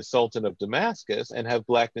evil in the Sultan of Damascus and have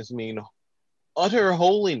Blackness mean utter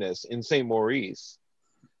holiness in St. Maurice,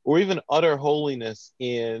 or even utter holiness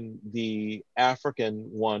in the African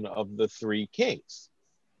one of the three kings.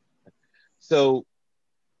 So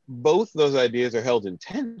both those ideas are held in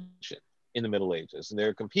tension in the Middle Ages, and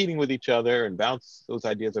they're competing with each other, and those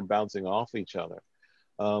ideas are bouncing off each other.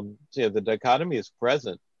 So yeah, the dichotomy is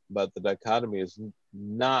present, but the dichotomy is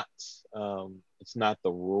not, it's not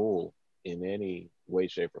the rule in any way,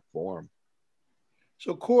 shape, or form.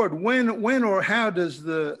 So Cord, when or how does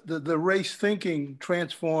the race thinking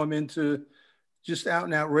transform into just out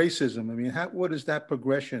and out racism? I mean, what is that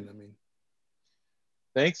progression? I mean,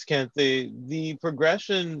 thanks, Kent. The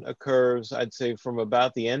progression occurs, I'd say, from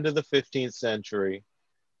about the end of the 15th century,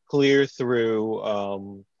 clear through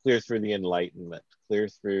the Enlightenment, clear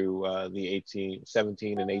through the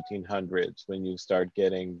 17 and 1800s, when you start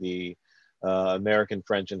getting the American,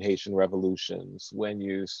 French, and Haitian revolutions, when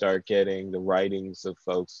you start getting the writings of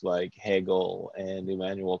folks like Hegel and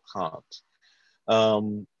Immanuel Kant,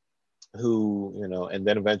 who, and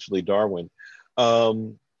then eventually Darwin,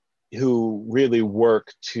 who really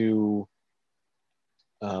work to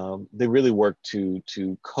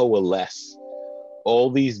coalesce all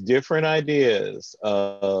these different ideas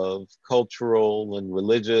of cultural and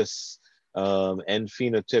religious and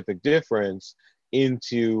phenotypic difference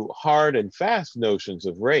into hard and fast notions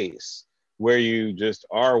of race, where you just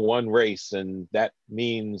are one race and that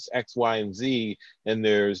means X, Y, and Z, and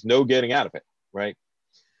there's no getting out of it, right?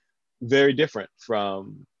 Very different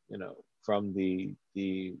from, from the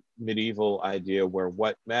medieval idea where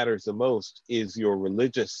what matters the most is your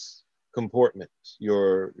religious comportment,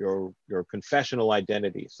 your confessional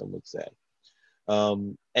identity, some would say,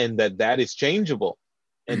 and that is changeable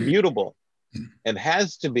and mutable and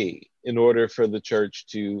has to be in order for the church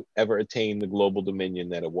to ever attain the global dominion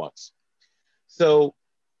that it wants. So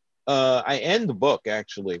I end the book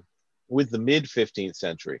actually with the mid 15th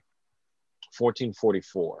century,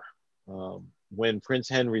 1444, when Prince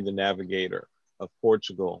Henry the Navigator of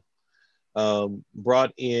Portugal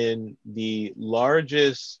brought in the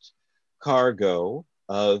largest cargo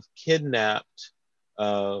of kidnapped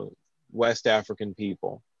West African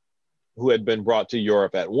people who had been brought to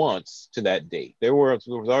Europe at once to that date. There was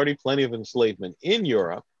already plenty of enslavement in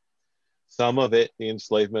Europe, some of it the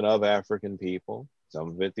enslavement of African people, some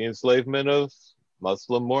of it the enslavement of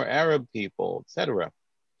Muslim or Arab people, etc.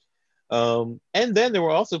 And then there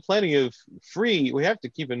were also plenty of free, we have to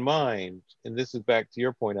keep in mind, and this is back to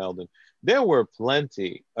your point, Alden, there were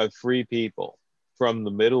plenty of free people from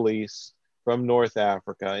the Middle East, from North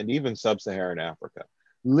Africa, and even sub-Saharan Africa,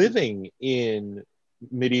 living in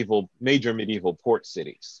major medieval port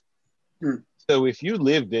cities. So if you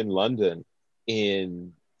lived in London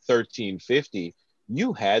in 1350,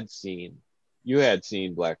 you had seen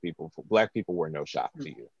Black people. Black people were no shock to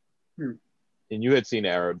you. And you had seen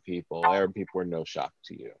Arab people were no shock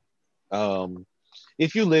to you.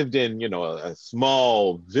 If you lived in, a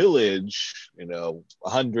small village,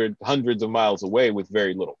 hundreds of miles away with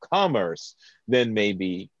very little commerce, then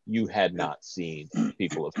maybe you had not seen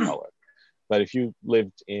people of color. But if you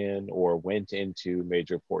lived in or went into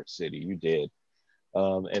major port city, you did.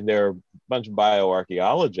 And there are a bunch of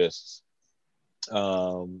bioarchaeologists,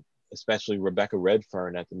 especially Rebecca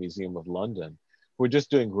Redfern at the Museum of London, who are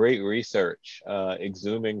just doing great research,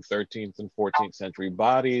 exhuming 13th and 14th century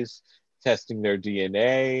bodies, testing their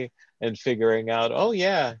DNA, and figuring out, oh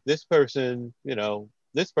yeah, this person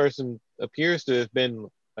appears to have been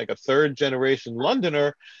like a third generation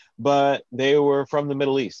Londoner, but they were from the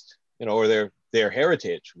Middle East, or their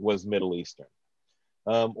heritage was Middle Eastern.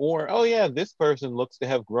 Or, oh yeah, this person looks to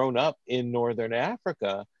have grown up in Northern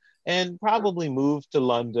Africa and probably moved to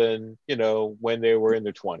London, when they were in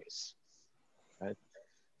their 20s. Right?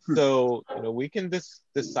 So, we can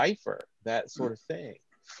decipher that sort of thing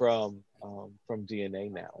from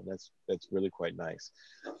DNA now, and that's really quite nice.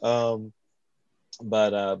 But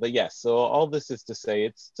yes, so all this is to say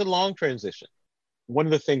it's a long transition. One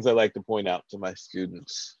of the things I like to point out to my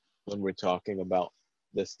students when we're talking about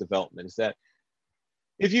this development is that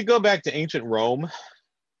if you go back to ancient Rome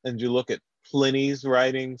and you look at Pliny's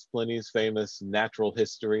writings, Pliny's famous Natural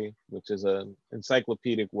History, which is an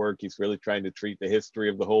encyclopedic work, he's really trying to treat the history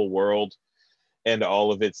of the whole world and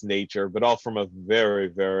all of its nature, but all from a very,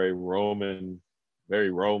 very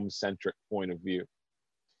Rome-centric point of view.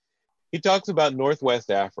 He talks about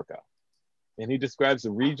Northwest Africa, and he describes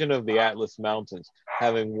the region of the Atlas Mountains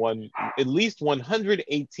having at least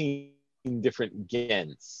 118 different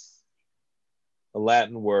gens, a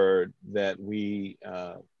Latin word that we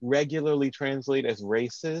regularly translate as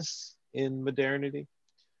races in modernity.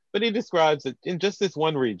 But he describes that in just this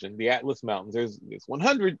one region, the Atlas Mountains, there's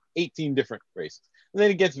 118 different races. And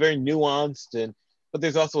then it gets very nuanced, but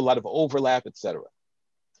there's also a lot of overlap, etc.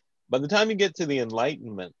 By the time you get to the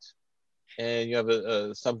Enlightenment, and you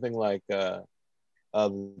have something like a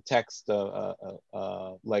text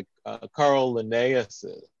like Carl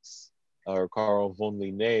Linnaeus's, or Carl von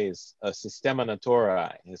Linné's Systema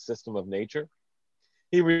Naturae, his system of nature,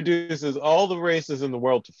 he reduces all the races in the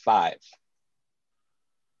world to 5.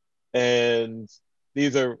 And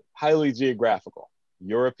these are highly geographical: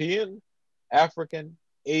 European, African,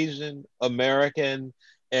 Asian, American,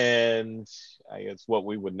 and I guess what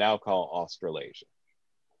we would now call Australasian.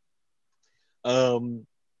 When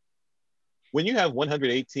you have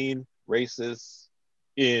 118 races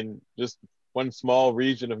in just one small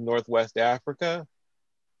region of Northwest Africa,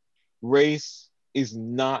 race is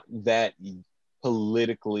not that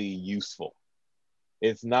politically useful.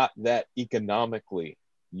 It's not that economically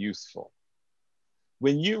useful.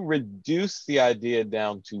 When you reduce the idea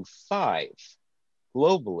down to 5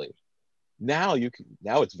 globally, now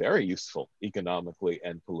it's very useful economically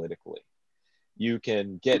and politically. You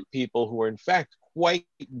can get people who are in fact quite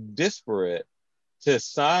disparate to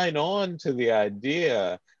sign on to the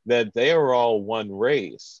idea that they are all one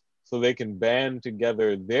race, so they can band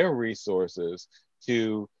together their resources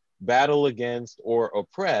to battle against or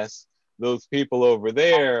oppress those people over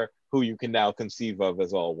there who you can now conceive of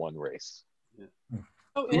as all one race.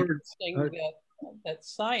 So interesting that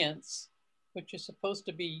science, which is supposed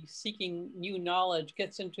to be seeking new knowledge,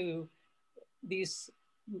 gets into these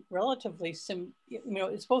relatively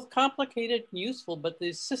it's both complicated and useful, but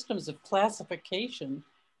these systems of classification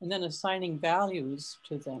and then assigning values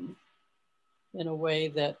to them in a way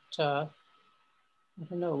that I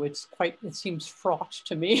don't know, it seems fraught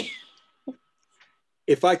to me.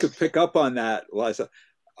 If I could pick up on that, Liza,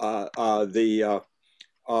 the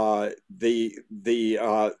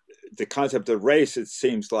concept of race, it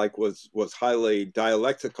seems like, was highly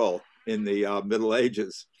dialectical in the Middle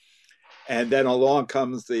Ages, and then along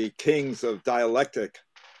comes the kings of dialectic,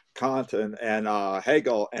 Kant and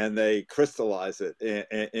Hegel, and they crystallize it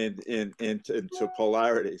into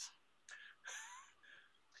polarities.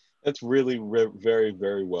 That's really very,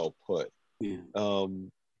 very well put. Yeah.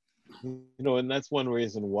 And that's one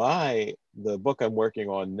reason why the book I'm working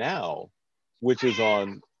on now, which is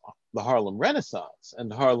on the Harlem Renaissance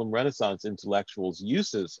and the Harlem Renaissance intellectuals'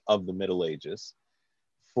 uses of the Middle Ages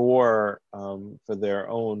for their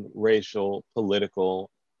own racial,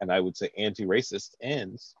 political, and I would say anti-racist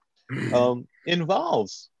ends,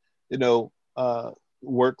 involves,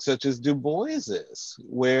 work such as Du Bois's,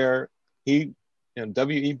 where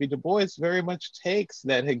W.E.B. Du Bois very much takes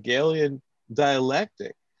that Hegelian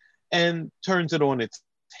dialectic and turns it on its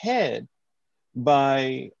head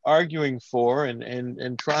by arguing for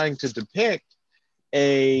and trying to depict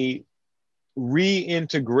a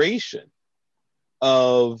reintegration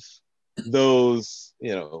of those,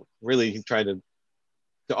 really trying to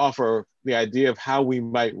offer the idea of how we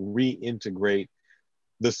might reintegrate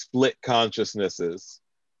the split consciousnesses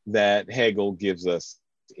that Hegel gives us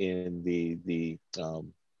in the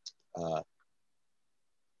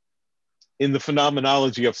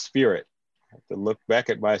phenomenology of spirit. I have to look back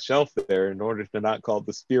at my shelf there in order to not call it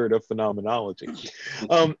the spirit of phenomenology.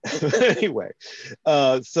 Anyway,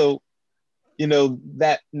 so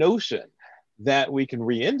that notion that we can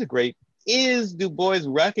reintegrate is Du Bois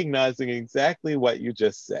recognizing exactly what you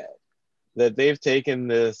just said, that they've taken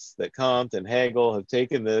this, that Kant and Hegel have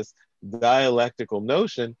taken this dialectical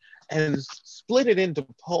notion and split it into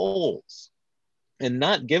poles and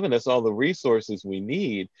not given us all the resources we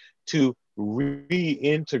need to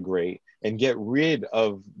reintegrate and get rid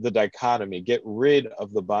of the dichotomy, get rid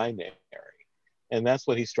of the binary. And that's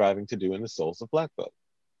what he's striving to do in the Souls of Black Folk.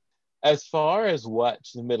 As far as what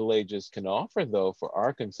the Middle Ages can offer, though, for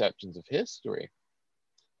our conceptions of history,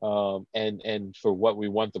 and for what we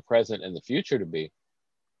want the present and the future to be,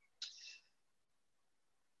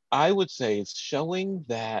 I would say it's showing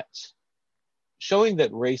that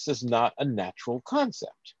race is not a natural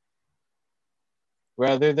concept.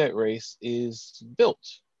 Rather, that race is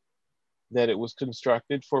built, that it was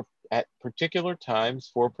constructed at particular times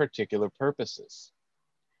for particular purposes.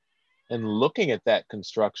 And looking at that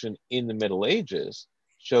construction in the Middle Ages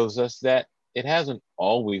shows us that it hasn't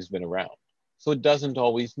always been around. So it doesn't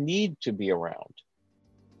always need to be around.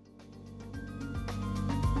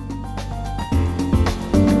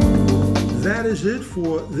 That is it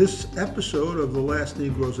for this episode of The Last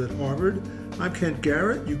Negroes at Harvard. I'm Kent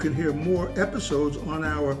Garrett. You can hear more episodes on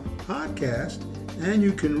our podcast, and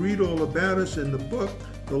you can read all about us in the book,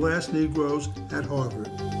 The Last Negroes at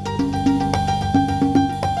Harvard.